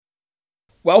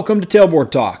Welcome to Tailboard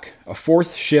Talk, a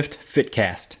fourth shift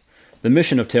fitcast. The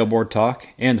mission of Tailboard Talk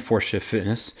and the Fourth Shift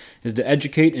Fitness is to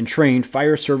educate and train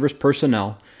fire service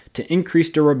personnel to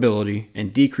increase durability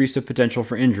and decrease the potential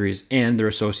for injuries and their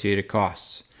associated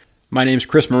costs. My name is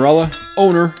Chris Morella,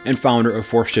 owner and founder of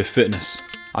Fourth Shift Fitness.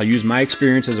 I'll use my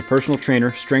experience as a personal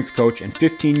trainer, strength coach, and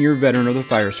 15-year veteran of the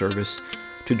fire service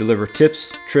to deliver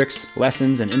tips, tricks,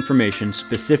 lessons, and information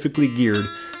specifically geared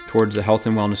towards the health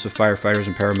and wellness of firefighters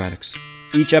and paramedics.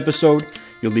 Each episode,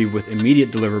 you'll leave with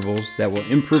immediate deliverables that will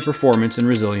improve performance and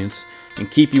resilience and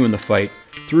keep you in the fight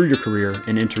through your career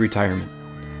and into retirement.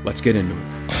 Let's get into it.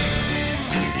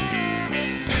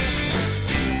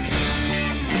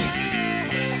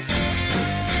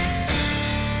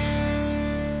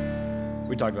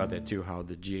 We talked about that too, how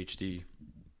the GHD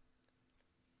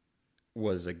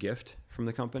was a gift from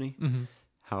the company. Mm-hmm.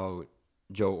 How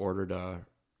Joe ordered a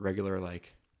regular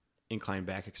incline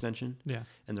back extension. Yeah.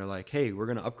 And they're like, hey, we're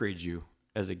going to upgrade you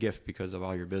as a gift because of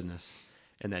all your business.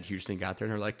 And that huge thing got there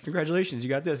and they're like, congratulations, you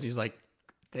got this. And he's like,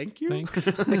 thank you. Thanks.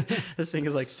 This thing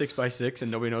is 6x6 and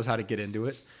nobody knows how to get into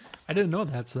it. I didn't know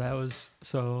that.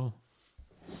 So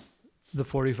the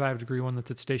 45-degree one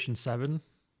that's at Station 7.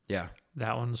 Yeah.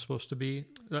 That one was supposed to be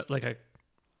like a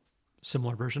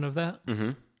similar version of that.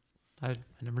 Mm-hmm. I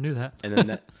never knew that. And then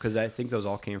that, because I think those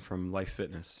all came from Life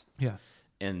Fitness. Yeah.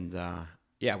 And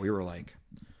we were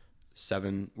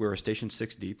we were Station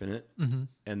 6 deep in it. Mm-hmm.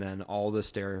 And then all the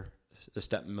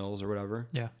step mills or whatever.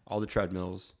 Yeah. All the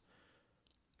treadmills.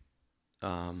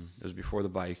 It was before the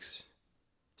bikes.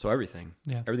 So everything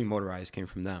motorized came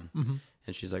from them. Mm-hmm.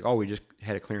 And she's like, oh, we just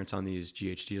had a clearance on these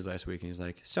GHDs last week. And he's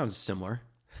like, sounds similar.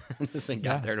 This thing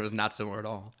got there and it was not similar at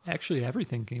all. Actually,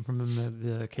 everything came from them.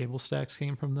 The cable stacks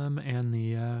came from them, and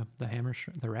the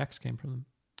the racks came from them.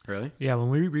 Really? Yeah.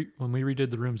 When we redid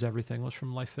the rooms, everything was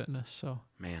from Life Fitness. So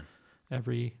man,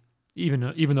 even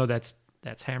though that's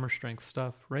hammer strength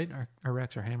stuff, right? Our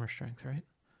racks are hammer strength, right?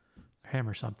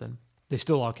 Hammer something. They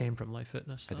still all came from Life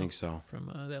Fitness. I think so.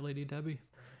 From that lady Debbie.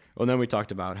 Well, then we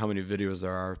talked about how many videos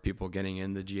there are of people getting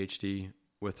in the GHD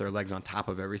with their legs on top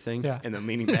of everything, and then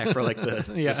leaning back for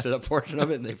the sit-up portion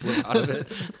of it, and they flip out of it.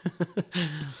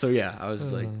 So I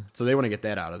was so they want to get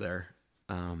that out of there.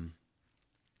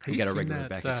 You got a regular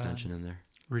back extension in there.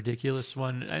 Ridiculous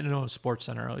one. I know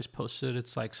SportsCenter always posted.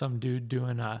 It's like some dude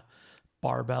doing a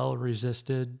barbell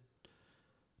resisted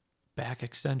back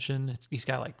extension. He's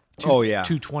got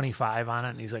 225 on it,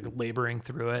 and he's laboring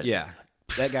through it. Yeah,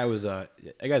 that guy's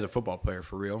a football player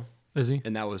for real. Is he?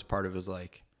 And that was part of his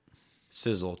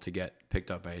sizzle to get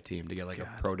picked up by a team to get a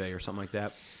pro day or something like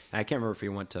that. And I can't remember if he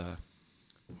went to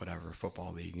whatever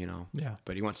football league, Yeah.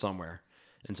 But he went somewhere,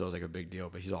 and so it was a big deal.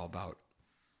 But he's all about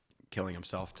killing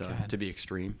himself to be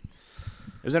extreme.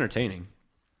 It was entertaining,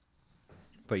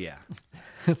 but yeah,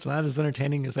 it's not as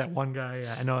entertaining as that one guy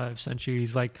I know I've sent you.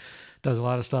 He's does a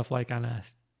lot of stuff on a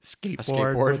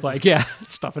skateboard with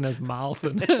stuff in his mouth,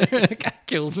 and it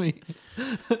kills me.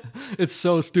 It's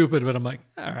so stupid, but I'm like,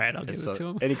 all right, I'll give it to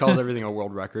him. And he calls everything a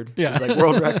world record. Yeah, it's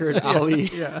world record, ollie,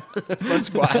 front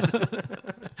squat.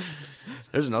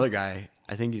 There's another guy.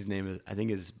 I think his name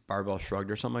is Barbell Shrugged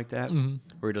or something like that, mm-hmm.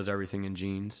 where he does everything in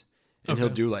jeans, and he'll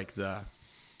do the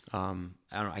I don't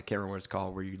know, I can't remember what it's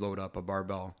called, where you load up a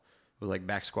barbell with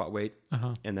back squat weight,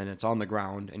 and then it's on the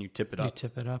ground and you tip it up.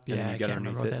 Yeah, I can't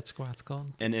remember what that squat's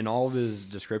called. And in all of his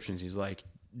descriptions, he's like,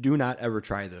 do not ever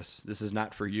try this. This is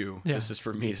not for you. Yeah. This is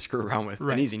for me to screw around with.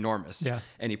 Right. And he's enormous. Yeah.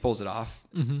 And he pulls it off.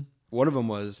 Mm-hmm. One of them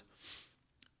was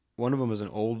an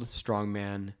old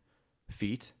strongman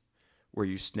feat where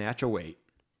you snatch a weight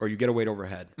or you get a weight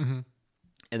overhead. Mm-hmm.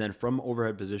 And then from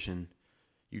overhead position,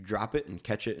 you drop it and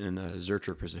catch it in a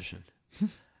Zercher position.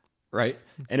 Right?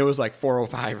 And it was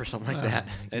 405 or something like that.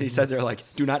 And he said they're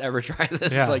do not ever try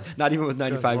this. Yeah. It's not even with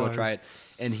 95, don't try it.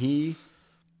 And he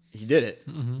did it,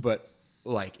 mm-hmm. but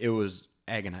it was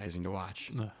agonizing to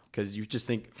watch. Because you just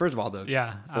think, first of all, the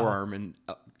forearm and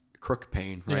crook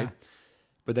pain, right? Yeah.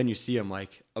 But then you see him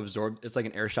absorb. It's like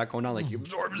an air shot going down. He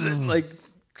absorbs it and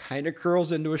kind of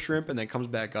curls into a shrimp and then comes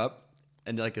back up.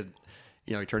 And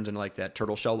he turns into that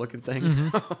turtle shell looking thing. Mm-hmm.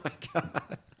 Oh my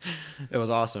God. It was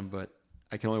awesome, but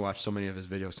I can only watch so many of his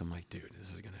videos. So I'm like, dude,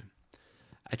 this is going to...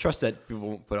 I trust that people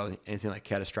won't put out anything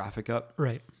catastrophic up.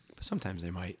 Right. But sometimes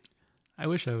they might. I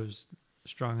wish I was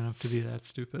strong enough to be that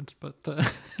stupid, but...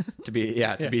 to be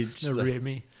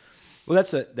me. Well,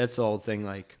 that's the whole thing,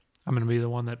 I'm going to be the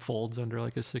one that folds under a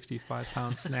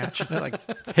 65-pound snatch. And it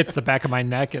hits the back of my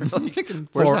neck and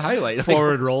where's the highlight?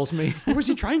 Forward rolls me. What was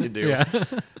he trying to do? Yeah.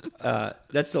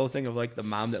 That's the whole thing of the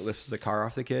mom that lifts the car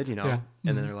off the kid, and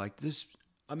then they're like, this...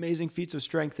 amazing feats of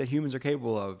strength that humans are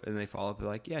capable of, and they follow up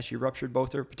like, yeah, she ruptured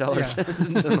both her patellar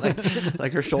tendons and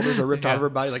like her shoulders are ripped out of her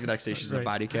body. Like the next day she's in a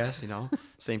body cast.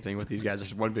 Same thing with these guys.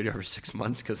 There's one video every 6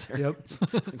 months because they're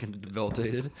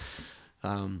debilitated.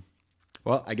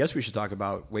 Well, I guess we should talk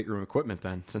about weight room equipment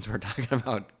then, since we're talking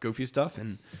about goofy stuff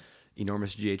and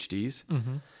enormous GHDs.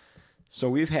 Mm-hmm. So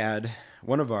we've had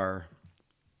one of our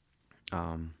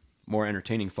more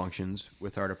entertaining functions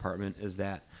with our department is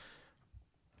that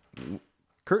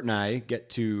Kurt and I get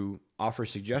to offer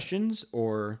suggestions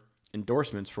or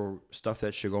endorsements for stuff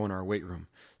that should go in our weight room.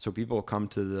 So people come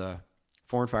to the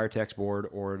Foreign Fire Tax Board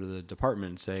or to the department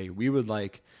and say, we would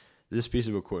like this piece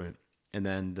of equipment. And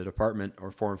then the department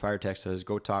or Foreign Fire Tax says,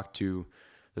 go talk to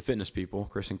the fitness people,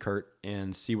 Chris and Kurt,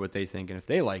 and see what they think. And if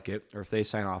they like it or if they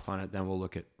sign off on it, then we'll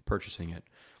look at purchasing it.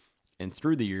 And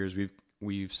through the years,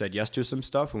 we've said yes to some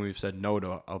stuff and we've said no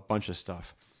to a bunch of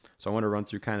stuff. So I want to run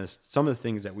through kind of some of the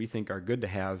things that we think are good to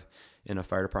have in a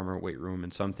fire department weight room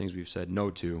and some things we've said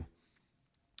no to,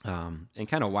 and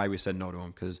kind of why we said no to them.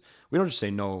 Because we don't just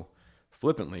say no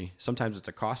flippantly. Sometimes it's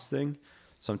a cost thing,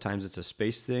 sometimes it's a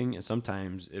space thing, and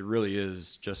sometimes it really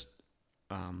is just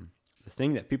the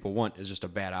thing that people want is just a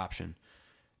bad option.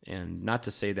 And not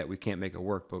to say that we can't make it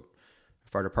work, but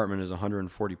if our department is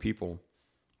 140 people,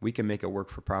 we can make it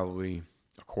work for probably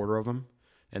a quarter of them.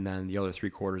 And then the other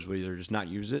 3/4 will either just not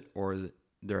use it or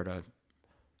they're at a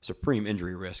supreme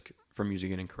injury risk from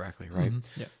using it incorrectly, right?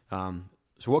 Mm-hmm. Yeah.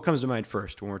 So what comes to mind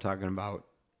first when we're talking about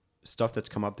stuff that's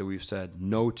come up that we've said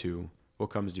no to? What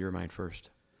comes to your mind first?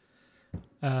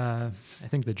 I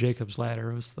think the Jacob's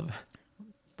ladder was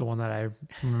the one that I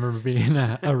remember being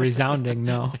a resounding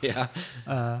no. Yeah.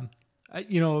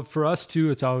 For us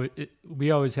too,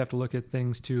 we always have to look at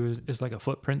things too as like a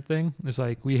footprint thing. It's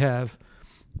like we have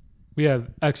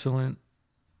excellent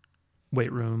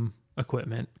weight room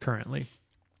equipment currently,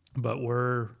 but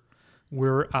we're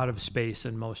out of space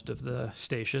in most of the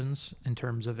stations in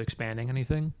terms of expanding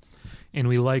anything. And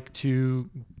we like to,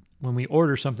 when we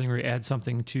order something or add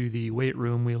something to the weight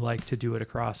room, we like to do it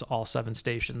across all 7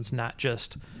 stations, not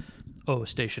just,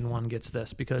 station 1 gets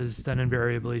this, because then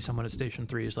invariably someone at station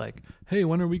 3 is like, hey,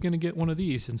 when are we going to get one of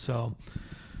these? And so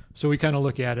we kind of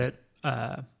look at it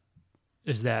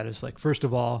as like, first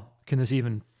of all, can this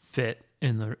even fit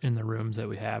in the rooms that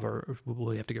we have, or will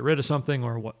we have to get rid of something,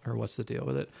 or what's the deal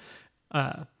with it?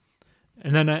 And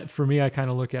then for me, I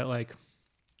kind of look at like,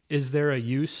 is there a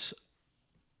use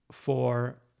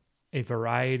for a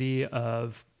variety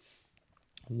of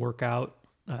workout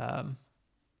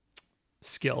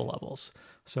skill levels?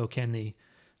 So can the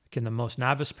most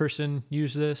novice person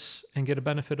use this and get a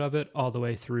benefit of it, all the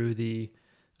way through the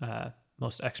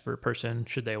most expert person,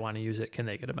 should they want to use it, can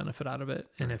they get a benefit out of it?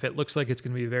 And if it looks like it's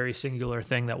going to be a very singular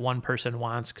thing that one person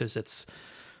wants because it's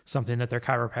something that their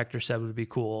chiropractor said would be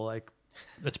cool, like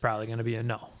it's probably going to be a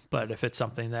no. But if it's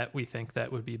something that we think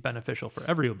that would be beneficial for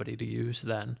everybody to use,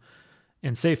 then,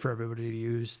 and safe for everybody to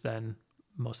use, then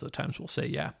most of the times we'll say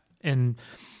yeah. And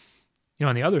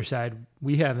on the other side,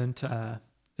 we haven't,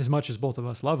 as much as both of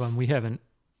us love them, we haven't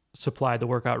supplied the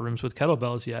workout rooms with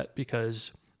kettlebells yet,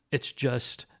 because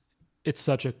it's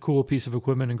such a cool piece of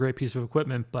equipment and great piece of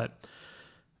equipment. But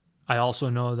I also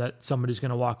know that somebody's going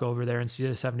to walk over there and see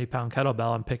a 70-pound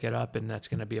kettlebell and pick it up, and that's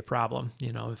going to be a problem,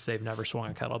 if they've never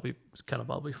swung a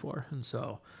kettlebell before. And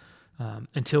so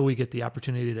until we get the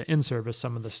opportunity to in-service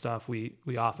some of the stuff, we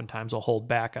oftentimes will hold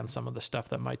back on some of the stuff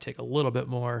that might take a little bit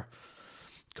more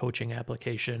coaching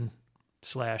application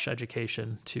 /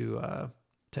 education to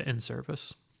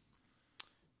in-service.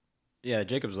 Yeah,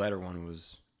 Jacob's ladder one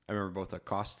was, I remember, both a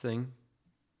cost thing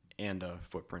and a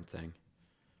footprint thing.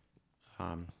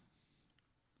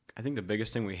 I think the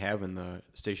biggest thing we have in the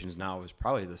stations now is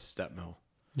probably the step mill.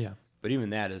 Yeah. But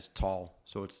even that is tall,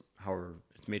 so it's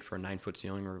made for a 9-foot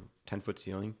ceiling or 10-foot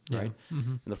ceiling, right?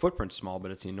 Mm-hmm. And the footprint's small,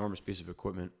 but it's an enormous piece of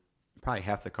equipment. Probably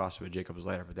half the cost of a Jacob's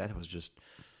ladder, but that was just,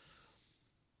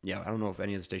 I don't know if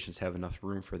any of the stations have enough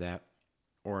room for that,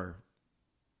 or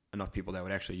enough people that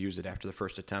would actually use it after the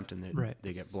first attempt, and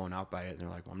they get blown out by it, and they're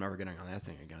like, well, I'm never getting on that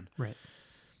thing again. Right.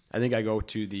 I think I go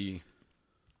to the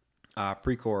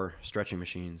Precor stretching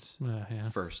machines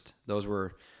first. Those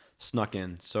were snuck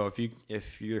in. So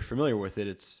if you're familiar with it,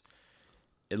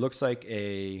 it looks like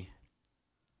a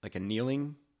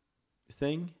kneeling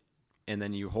thing, and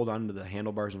then you hold on to the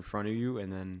handlebars in front of you,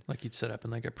 and then like you'd set up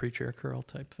in like a pre-chair curl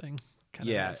type thing.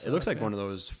 It looks like one of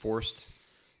those forced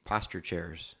posture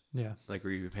chairs. Yeah, like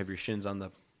where you have your shins on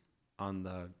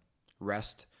the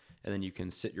rest, and then you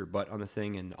can sit your butt on the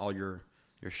thing, and all your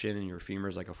shin and your femur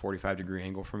is like a 45-degree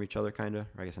angle from each other, kind of,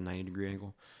 or I guess a 90-degree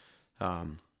angle.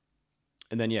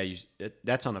 And then,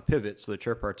 that's on a pivot. So the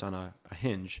chair part's on a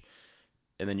hinge.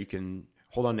 And then you can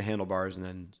hold on to handlebars and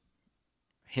then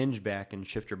hinge back and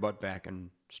shift your butt back and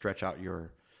stretch out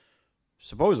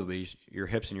supposedly your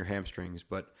hips and your hamstrings.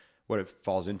 But what it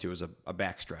falls into is a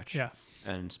back stretch. Yeah.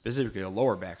 And specifically a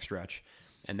lower back stretch.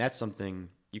 And that's something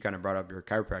you kind of brought up, your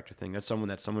chiropractor thing. That's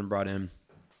someone brought in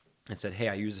and said, hey,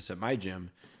 I use this at my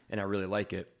gym and I really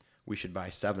like it. We should buy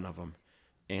 7 of them.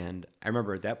 And I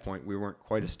remember at that point, we weren't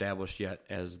quite established yet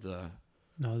as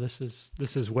No, this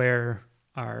is where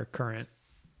our current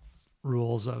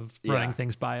rules of running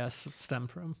things by us stem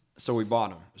from. So we bought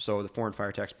them. So the Foreign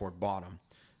Fire Tax Board bought them.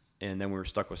 And then we were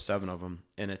stuck with 7 of them.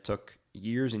 And it took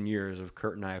years and years of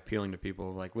Kurt and I appealing to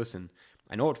people like, listen,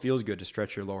 I know it feels good to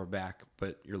stretch your lower back,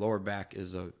 but your lower back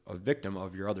is a victim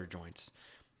of your other joints.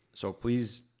 So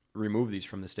please remove these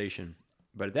from the station.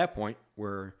 But at that point,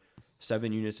 we're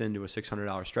 7 units into a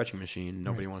 $600 stretching machine.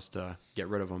 Nobody wants to get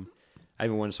rid of them. I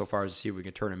even went so far as to see if we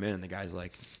could turn them in. And the guy's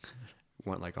like,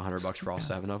 want like $100 for all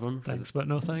 7 of them. Thanks, but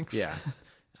no thanks. Yeah.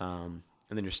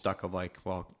 And then you're stuck of like,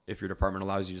 well, if your department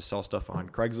allows you to sell stuff on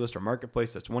Craigslist or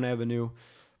Marketplace, that's one avenue.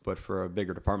 But for a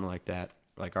bigger department like that,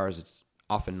 like ours, it's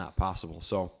often not possible.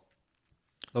 So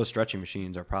those stretching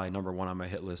machines are probably number 1 on my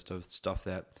hit list of stuff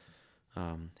that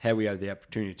had we had the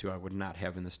opportunity to, I would not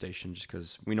have in the station, just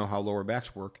because we know how lower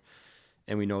backs work.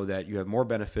 And we know that you have more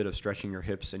benefit of stretching your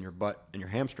hips and your butt and your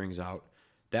hamstrings out.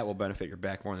 That will benefit your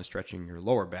back more than stretching your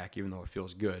lower back, even though it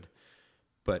feels good.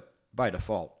 But by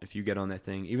default, if you get on that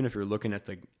thing, even if you're looking at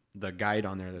the guide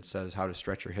on there that says how to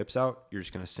stretch your hips out, you're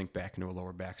just going to sink back into a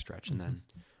lower back stretch. And then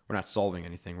we're not solving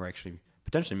anything. We're actually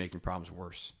potentially making problems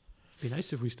worse. It'd be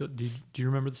nice if we still, do you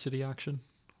remember the city auction?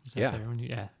 Yeah.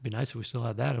 It'd be nice if we still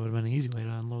had that. It would have been an easy way to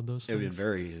unload those things. It would have been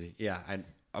very easy. Yeah.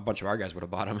 A bunch of our guys would have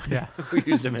bought them. Yeah. We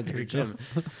used them at their gym.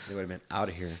 They would have been out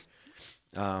of here.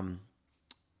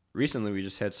 Recently, we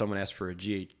just had someone ask for a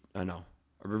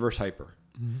reverse hyper.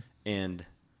 Mm-hmm. And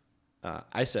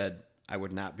I said I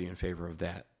would not be in favor of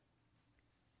that.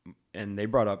 And they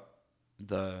brought up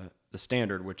the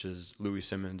standard, which is Louis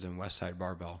Simmons and Westside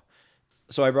Barbell.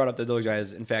 So I brought up that those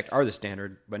guys, in fact, are the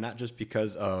standard, but not just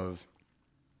because of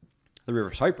the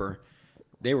reverse hyper.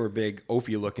 They were big,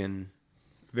 oafy-looking,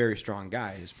 very strong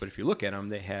guys. But if you look at them,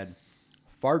 they had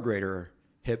far greater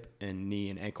hip and knee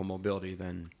and ankle mobility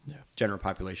than general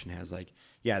population has. Like,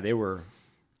 they were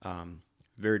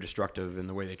very destructive in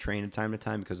the way they trained time to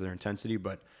time because of their intensity,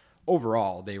 but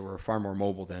overall, they were far more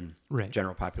mobile than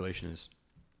general population is.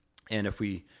 And if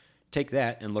we take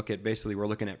that and look at, basically, we're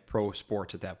looking at pro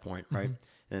sports at that point, right? And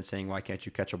then saying, why can't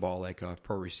you catch a ball like a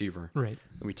pro receiver? Right.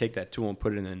 And we take that tool and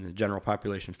put it in the general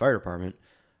population fire department.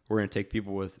 We're going to take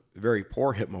people with very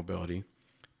poor hip mobility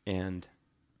and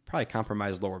probably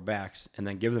compromised lower backs, and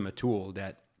then give them a tool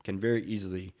that can very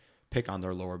easily pick on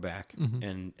their lower back.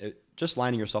 And just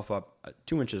lining yourself up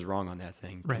 2 inches wrong on that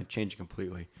thing can change it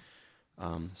completely.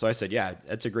 So I said,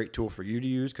 that's a great tool for you to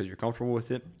use because you're comfortable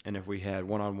with it. And if we had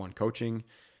one-on-one coaching,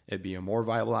 it'd be a more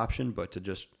viable option. But to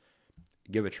just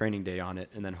give a training day on it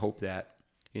and then hope that,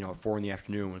 at 4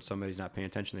 p.m. when somebody's not paying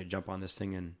attention, they jump on this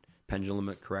thing and pendulum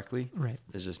it correctly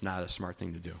is just not a smart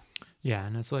thing to do. Yeah,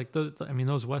 and it's like, those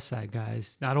Westside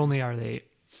guys, not only are they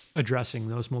addressing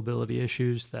those mobility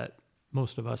issues that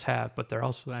most of us have, but they're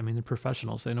also, they're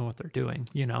professionals. They know what they're doing,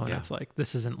 and it's like,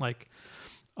 this isn't like,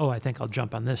 oh, I think I'll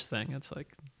jump on this thing. It's like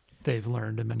they've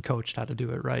learned and been coached how to do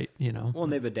it right, Well,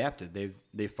 and they've adapted.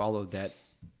 They've followed that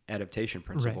adaptation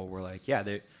principle where like, I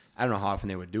don't know how often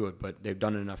they would do it, but they've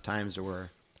done it enough times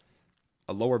where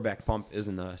a lower back pump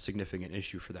isn't a significant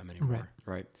issue for them anymore,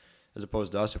 right? As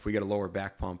opposed to us, if we get a lower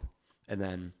back pump and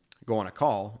then go on a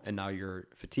call and now you're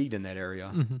fatigued in that area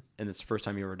and it's the first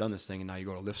time you've ever done this thing and now you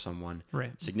go to lift someone,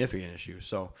 significant issue.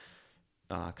 So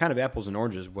kind of apples and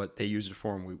oranges, what they use it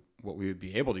for and what we would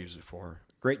be able to use it for.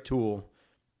 Great tool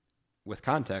with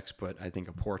context, but I think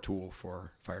a poor tool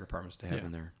for fire departments to have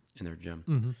in their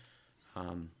gym.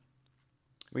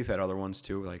 We've had other ones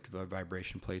too, like the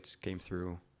vibration plates came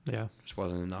through. Yeah. Just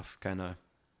wasn't enough kind of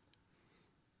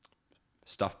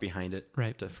stuff behind it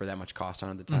for that much cost on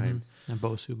it at the time. And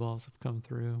Bosu balls have come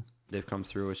through. They've come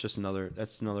through. It's just another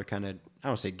kind of, I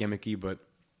don't say gimmicky, but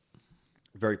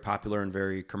very popular and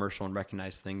very commercial and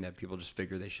recognized thing that people just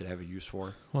figure they should have a use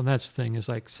for. Well, that's the thing is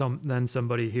like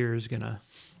somebody here is going to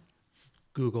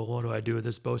Google, what do I do with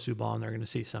this Bosu ball? And they're going to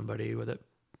see somebody with it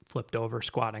flipped over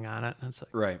squatting on it. And it's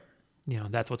like,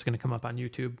 that's what's going to come up on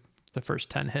YouTube, the first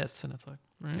 10 hits. And it's like,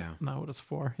 not what it's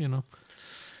for,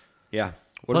 Yeah.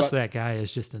 Plus that guy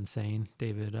is just insane.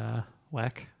 David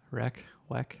Weck.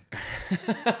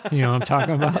 You know what I'm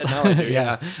talking about?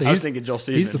 No, so I was thinking Joel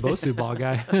Stevens. He's the Bosu ball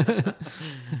guy.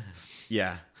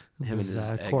 Yeah. him and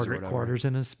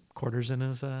his quarters in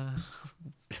his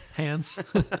hands.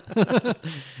 I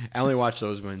only watch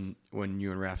those when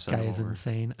you and Raph send him over. Guy is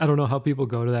insane. I don't know how people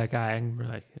go to that guy and we're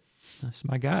like, that's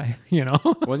my guy,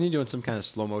 Wasn't he doing some kind of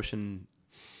slow motion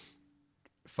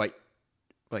fight,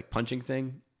 like punching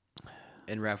thing?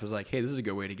 And Raph was like, hey, this is a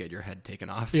good way to get your head taken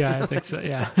off. Yeah, I think so,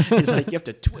 yeah. He's like, you have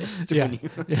to twist. You're like,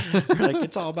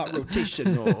 it's all about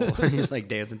rotation. And he's like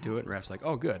dancing to it. And Raph's like,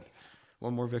 oh, good.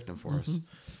 One more victim for us.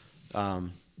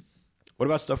 What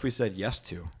about stuff we said yes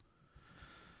to?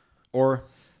 Or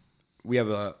we have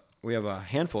a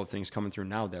handful of things coming through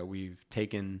now that we've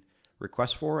taken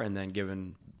requests for and then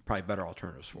given probably better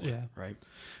alternatives for. Yeah. Right?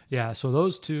 Yeah, so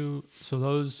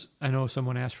those, I know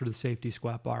someone asked for the safety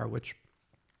squat bar, which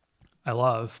I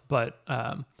love, but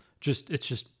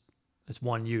it's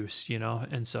one use,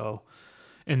 and so,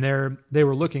 and they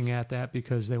were looking at that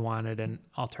because they wanted an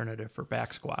alternative for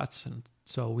back squats, and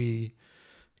so we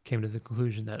came to the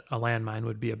conclusion that a landmine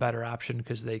would be a better option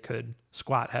because they could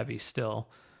squat heavy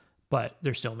still, but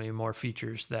there's still maybe more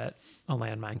features that a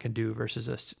landmine can do versus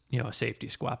a safety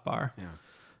squat bar.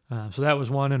 Yeah. So that was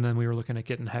one, and then we were looking at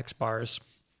getting hex bars,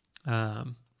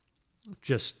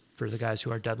 just for the guys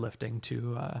who are deadlifting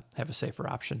to have a safer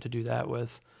option to do that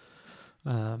with.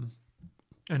 I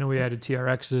know we added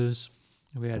TRXs,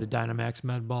 we added Dynamax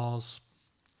med balls.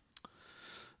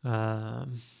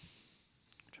 I'm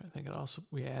trying to think what else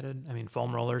we added. I mean,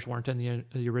 foam rollers weren't in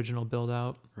the original build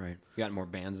out. Right. We got more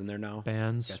bands in there now.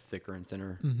 Bands. Got thicker and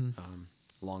thinner,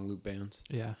 long loop bands.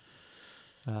 Yeah.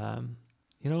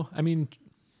 I mean,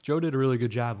 Joe did a really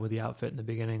good job with the outfit in the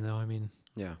beginning, though. I mean,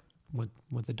 yeah.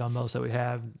 With the dumbbells that we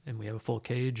have, and we have a full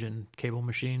cage and cable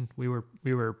machine, we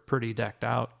were pretty decked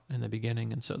out in the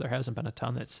beginning, and so there hasn't been a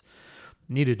ton that's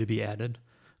needed to be added.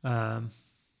 Trying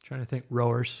to think,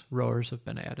 rowers have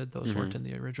been added; those weren't in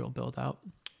the original build out.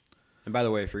 And by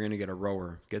the way, if you're going to get a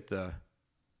rower, get the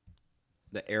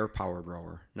air powered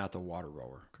rower, not the water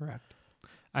rower. Correct.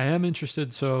 I am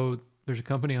interested. So there's a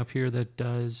company up here that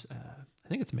does. I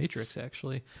think it's Matrix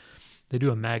actually. They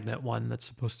do a magnet one that's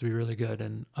supposed to be really good,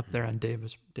 and up there on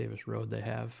Davis Road, they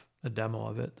have a demo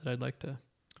of it that I'd like to.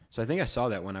 So I think I saw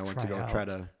that when I went to go try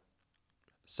to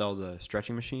sell the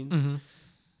stretching machines,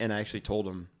 and I actually told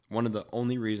them one of the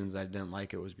only reasons I didn't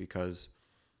like it was because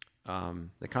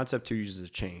the Concept 2 uses a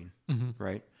chain,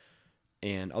 right,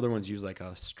 and other ones use like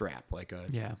a strap, like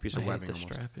a piece of webbing. Almost.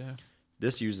 Strap, yeah.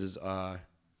 This uses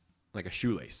like a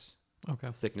shoelace,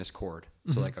 thickness cord,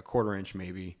 so like a 1/4 inch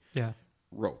maybe,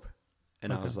 rope.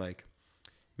 And I was like,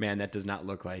 man, that does not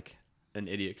look like an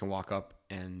idiot can walk up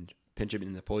and pinch it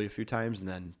in the pulley a few times and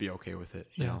then be okay with it.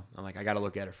 You know, I'm like, I got to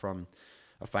look at it from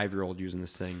a 5-year-old using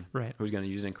this thing, right? Who's going to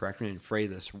use it incorrectly and fray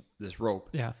this rope.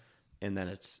 Yeah. And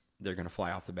then they're going to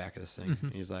fly off the back of this thing.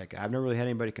 And he's like, I've never really had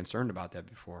anybody concerned about that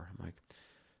before. I'm like,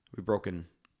 we've broken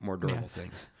more durable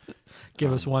things.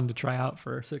 Give us one to try out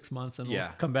for 6 months and we'll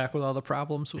come back with all the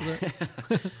problems with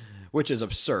it. Which is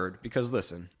absurd because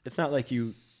listen, it's not like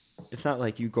you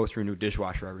go through a new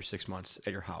dishwasher every 6 months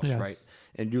at your house, right?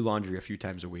 And do laundry a few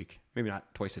times a week, maybe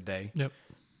not twice a day. Yep.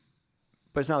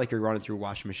 But it's not like you're running through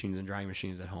washing machines and drying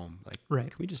machines at home. Like,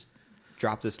 can we just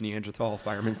drop this Neanderthal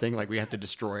fireman thing? Like, we have to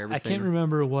destroy everything. I can't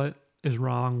remember what is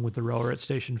wrong with the rower at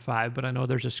Station 5, but I know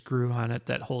there's a screw on it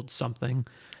that holds something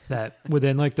that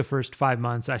within like the first 5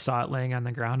 months, I saw it laying on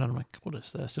the ground and I'm like, what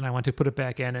is this? And I went to put it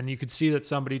back in and you could see that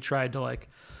somebody tried to like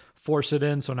force it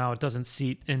in, so now it doesn't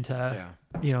seat into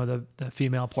the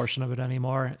female portion of it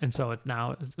anymore, and so it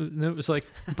was like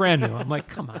brand new. I'm like,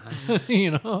 come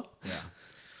on,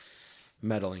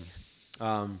 meddling.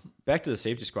 Back to the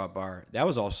safety squat bar. That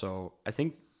was also, I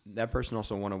think that person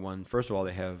also 101. First of all,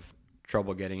 they have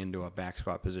trouble getting into a back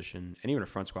squat position and even a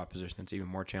front squat position. It's even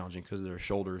more challenging because of their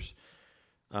shoulders.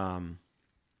 When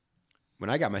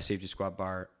I got my safety squat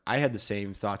bar, I had the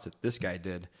same thoughts that this guy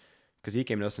did. Because he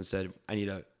came to us and said, I need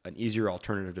an easier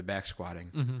alternative to back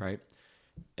squatting, right?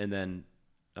 And then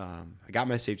I got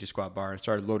my safety squat bar and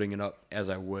started loading it up as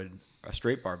I would a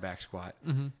straight bar back squat.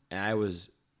 And I was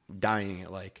dying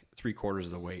at like 3/4 of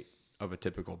the weight of a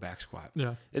typical back squat.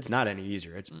 Yeah. It's not any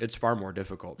easier. It's far more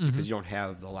difficult because you don't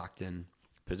have the locked in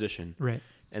position. Right.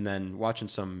 And then watching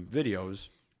some videos,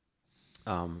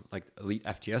 like elite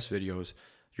FTS videos,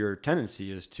 your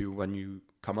tendency is to, when you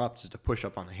come up, is to push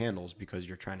up on the handles because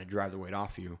you're trying to drive the weight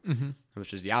off you,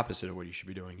 which is the opposite of what you should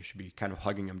be doing. You should be kind of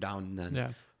hugging them down and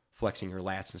then flexing your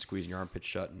lats and squeezing your armpits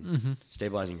shut and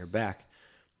stabilizing your back.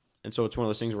 And so it's one of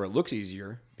those things where it looks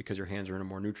easier because your hands are in a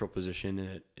more neutral position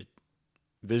and it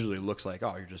visually looks like,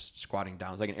 oh, you're just squatting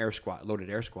down. It's like an air squat, loaded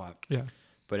air squat. Yeah.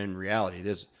 But in reality,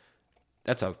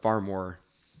 that's a far more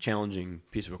challenging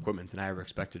piece of equipment than I ever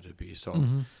expected it to be. So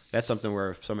that's something where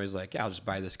if somebody's like, yeah, I'll just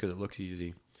buy this because it looks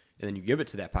easy, and then you give it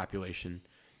to that population,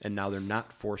 and now they're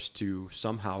not forced to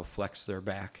somehow flex their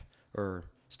back or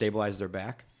stabilize their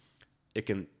back,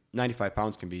 95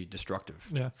 pounds can be destructive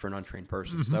for an untrained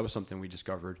person. So that was something we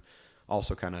discovered,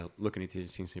 also kind of looking at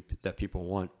these things that people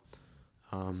want.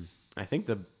 I think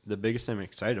the biggest thing I'm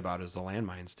excited about is the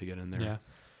landmines to get in there. Yeah.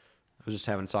 I was just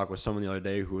having a talk with someone the other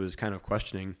day who was kind of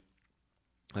questioning,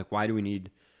 like, why do we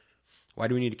need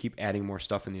to keep adding more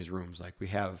stuff in these rooms? Like, we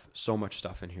have so much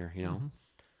stuff in here, you know?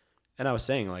 And I was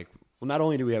saying, like, well, not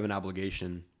only do we have an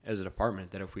obligation as a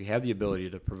department that if we have the ability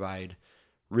to provide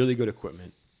really good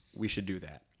equipment, we should do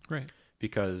that. Right.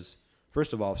 Because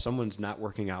first of all, if someone's not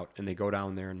working out and they go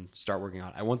down there and start working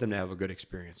out, I want them to have a good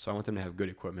experience. So I want them to have good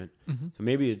equipment. So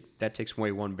maybe that takes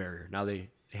away one barrier. Now they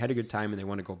had a good time and they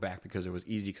want to go back because it was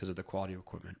easy because of the quality of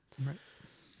equipment. Right.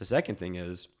 The second thing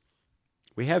is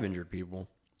we have injured people,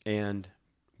 and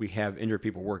we have injured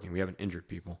people working. We haven't injured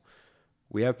people.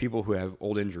 We have people who have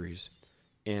old injuries.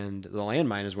 And the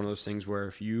landmine is one of those things where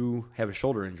if you have a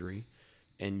shoulder injury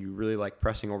and you really like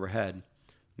pressing overhead,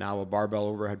 now a barbell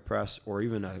overhead press or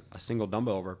even a single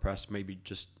dumbbell overhead press may be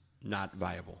just not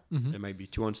viable. It might be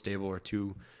too unstable or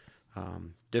too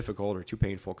difficult or too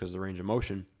painful because of the range of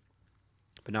motion.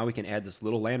 But now we can add this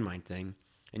little landmine thing,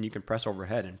 and you can press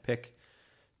overhead and pick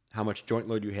how much joint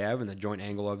load you have and the joint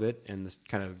angle of it, and this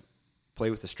kind of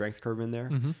play with the strength curve in there,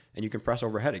 and you can press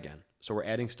overhead again. So we're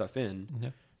adding stuff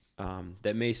in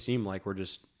that may seem like we're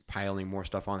just piling more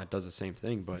stuff on that does the same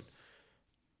thing, but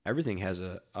everything has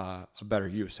a better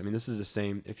use. I mean, this is the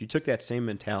same. If you took that same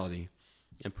mentality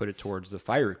and put it towards the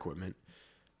fire equipment,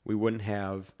 we wouldn't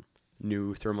have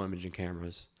new thermal imaging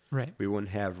cameras. Right. We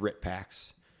wouldn't have RIT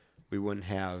packs. We wouldn't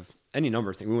have any number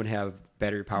of things. We wouldn't have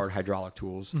battery-powered hydraulic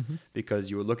tools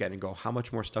because you would look at it and go, how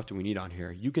much more stuff do we need on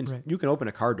here? You can open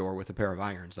a car door with a pair of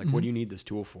irons. Like, what do you need this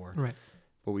tool for? Right.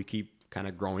 But we keep kind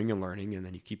of growing and learning, and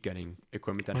then you keep getting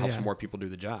equipment that helps more people do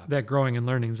the job. That growing and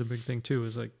learning is a big thing, too.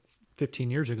 Is like 15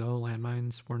 years ago,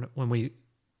 landmines weren't, when we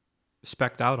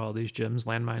spec'd out all these gyms,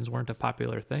 landmines weren't a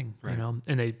popular thing, you know?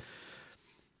 And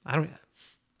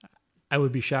I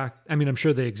would be shocked. I mean, I'm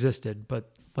sure they existed,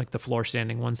 but like the floor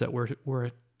standing ones that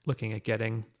we're looking at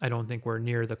getting, I don't think we're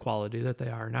near the quality that they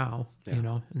are now, you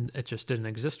know, and it just didn't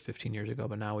exist 15 years ago,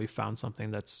 but now we've found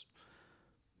something that's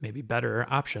maybe better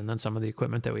option than some of the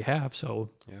equipment that we have.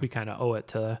 So we kind of owe it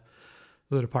to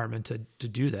the department to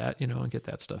do that, you know, and get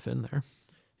that stuff in there.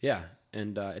 Yeah.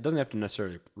 And it doesn't have to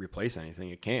necessarily replace anything.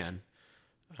 It can.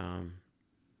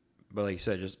 But like you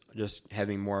said, just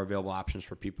having more available options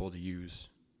for people to use,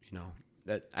 you know,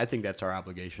 that I think that's our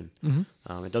obligation.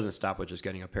 It doesn't stop with just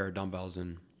getting a pair of dumbbells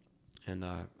and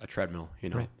a treadmill, you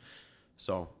know. Right.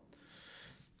 So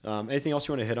anything else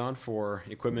you want to hit on for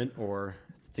equipment or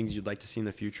things you'd like to see in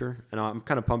the future? And I'm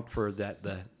kind of pumped for that,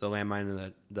 the landmine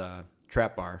and the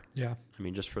trap bar. Yeah. I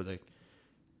mean, just for the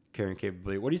carrying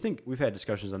capability. What do you think? We've had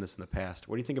discussions on this in the past.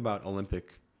 What do you think about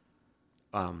Olympic?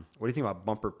 What do you think about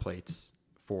bumper plates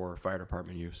for fire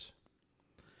department use?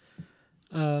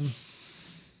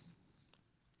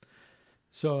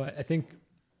 So I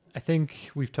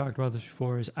think we've talked about this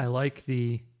before. Is I like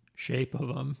the shape of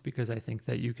them because I think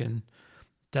that you can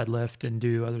deadlift and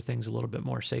do other things a little bit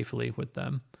more safely with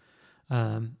them.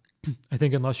 I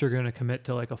think unless you're going to commit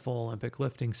to like a full Olympic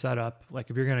lifting setup, like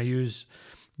if you're going to use,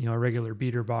 you know, a regular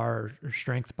beater bar or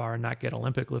strength bar and not get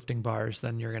Olympic lifting bars,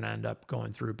 then you're going to end up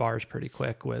going through bars pretty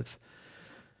quick with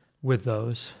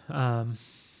those. I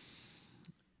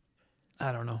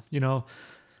don't know, you know,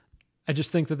 I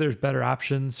just think that there's better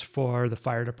options for the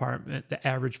fire department, the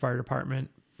average fire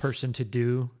department person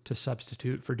to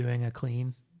substitute for doing a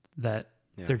clean that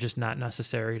they're just not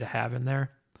necessary to have in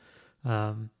there.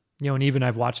 You know, and even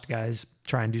I've watched guys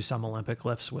try and do some Olympic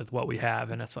lifts with what we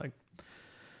have, and it's like,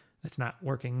 it's not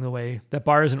working the way, that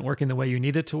bar isn't working the way you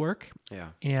need it to work. Yeah.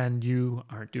 And you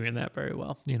aren't doing that very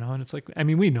well, you know, and it's like, I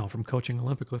mean, we know from coaching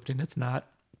Olympic lifting, it's not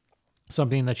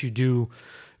something that you do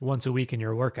once a week in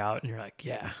your workout and you're like,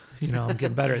 yeah, you know, I'm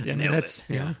getting better. And that's,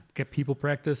 you know, get people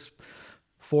practice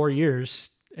 4 years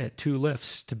at 2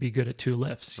 lifts to be good at 2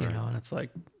 lifts, you know, and it's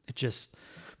like, it just,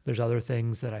 there's other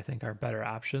things that I think are better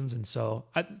options. And so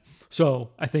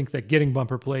I think that getting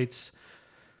bumper plates,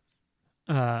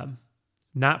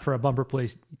 not for a bumper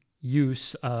plate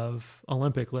use of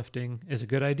Olympic lifting is a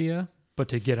good idea, but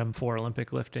to get them for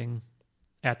Olympic lifting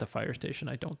at the fire station,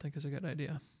 I don't think is a good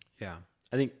idea. Yeah.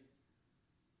 I think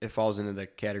it falls into the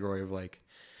category of like,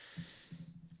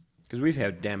 because we've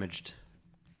had damaged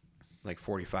like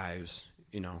 45s,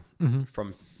 you know,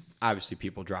 from obviously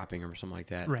people dropping them or something like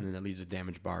that. Right. And then that leads to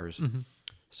damaged bars.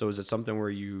 So is it something where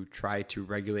you try to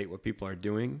regulate what people are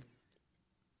doing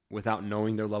without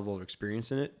knowing their level of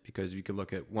experience in it? Because you could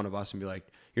look at one of us and be like,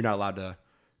 you're not allowed to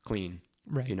clean,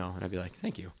 right? And I'd be like,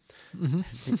 thank you.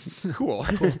 Mm-hmm. Cool.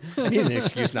 I need an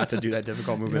excuse not to do that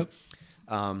difficult movement.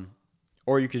 Yep.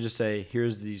 Or you could just say,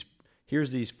 here's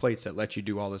these plates that let you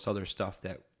do all this other stuff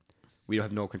that we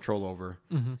have no control over.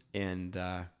 Mm-hmm. And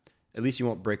at least you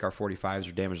won't break our 45s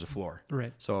or damage the floor.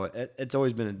 Right. So it's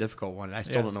always been a difficult one. I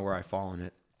still don't know where I fall in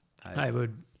it. I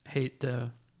would hate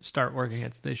to start working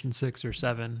at station 6 or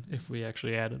 7 if we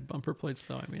actually added bumper plates,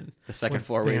 though. I mean, the second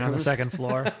floor, being on the second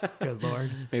floor. Good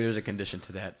Lord. Maybe there's a condition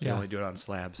to that. You only do it on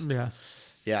slabs.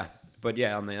 Yeah. But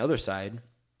on the other side,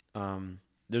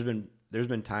 there's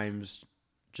been times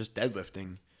just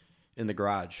deadlifting in the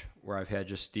garage where I've had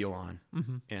just steel on,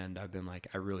 mm-hmm. and I've been like,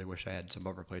 I really wish I had some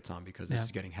bumper plates on because this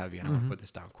is getting heavy and I want to put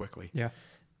this down quickly. Yeah.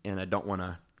 And I don't want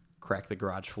to crack the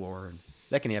garage floor, and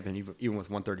that can happen even with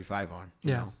 135 on.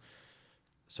 You know?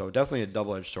 So definitely a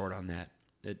double-edged sword on that.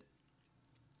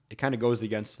 It kind of goes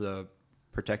against the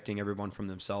protecting everyone from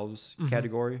themselves mm-hmm.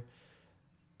 category,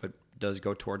 but does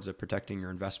go towards the protecting your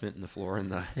investment in the floor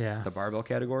and the barbell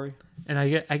category. And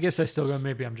I guess I still go,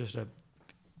 maybe I'm just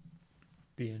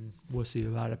being wussy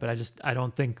about it, but I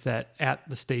don't think that at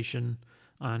the station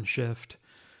on shift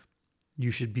you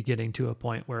should be getting to a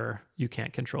point where you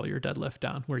can't control your deadlift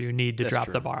down, where you need to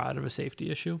drop the bar out of a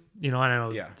safety issue. I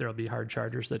know there'll be hard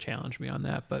chargers that challenge me on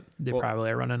that, but they probably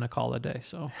are running a call a day.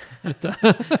 So,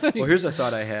 well, here's a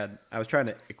thought I had. I was trying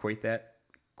to equate that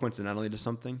coincidentally to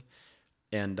something,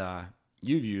 and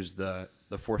you've used the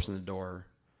force in the door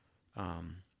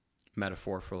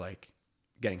metaphor for like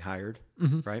getting hired,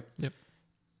 mm-hmm. right? Yep.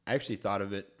 I actually thought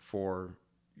of it for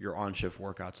your on-shift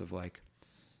workouts of like,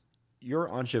 your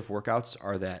on-shift workouts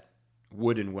are that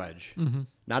wooden wedge, mm-hmm.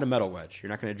 not a metal wedge.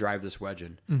 You're not going to drive this wedge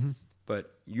in, mm-hmm.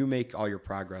 but you make all your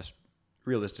progress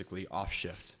realistically off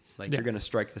shift. Like you're going to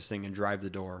strike this thing and drive the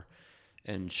door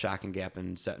and shock and gap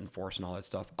and set and force and all that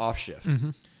stuff off shift. Mm-hmm.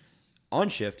 On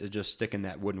shift is just sticking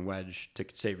that wooden wedge to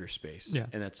save your space. Yeah.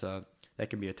 And that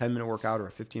can be a 10-minute workout or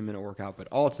a 15-minute workout, but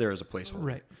all it's there is a placeholder.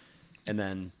 Right. And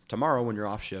then tomorrow when you're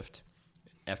off shift,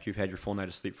 after you've had your full night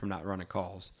of sleep from not running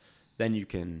calls, then you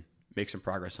can make some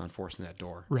progress on forcing that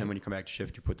door. Right. And when you come back to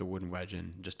shift, you put the wooden wedge in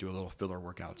and just do a little filler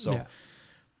workout. So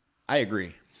I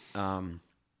agree. And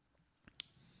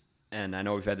I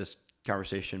know we've had this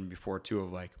conversation before too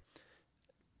of like,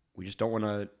 we just don't want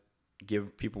to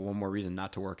give people one more reason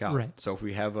not to work out. Right. So if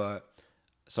we have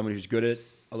somebody who's good at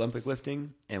Olympic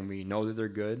lifting and we know that they're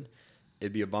good,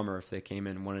 it'd be a bummer if they came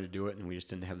in and wanted to do it and we just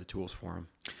didn't have the tools for them.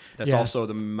 That's also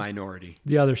the minority.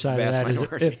 The other side of that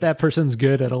minority. Is if that person's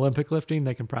good at Olympic lifting,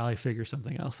 they can probably figure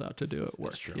something else out to do it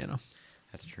work. That's true.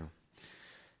 That's true.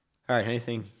 All right.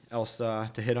 Anything else to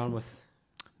hit on with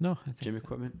gym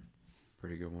equipment?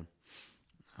 Pretty good one.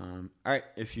 All right.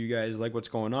 If you guys like what's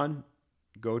going on,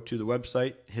 go to the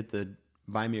website, hit the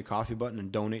buy me a coffee button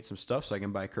and donate some stuff so I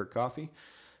can buy Kurt coffee.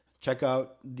 Check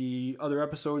out the other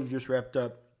episodes. We just wrapped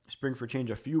up Spring for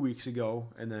Change a few weeks ago,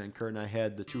 and then Kurt and I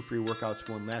had the 2 free workouts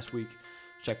one last week.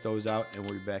 Check those out, and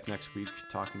we'll be back next week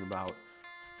talking about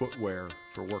footwear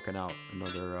for working out,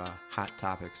 another hot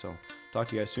topic. So talk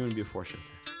to you guys soon. Be a force shifter.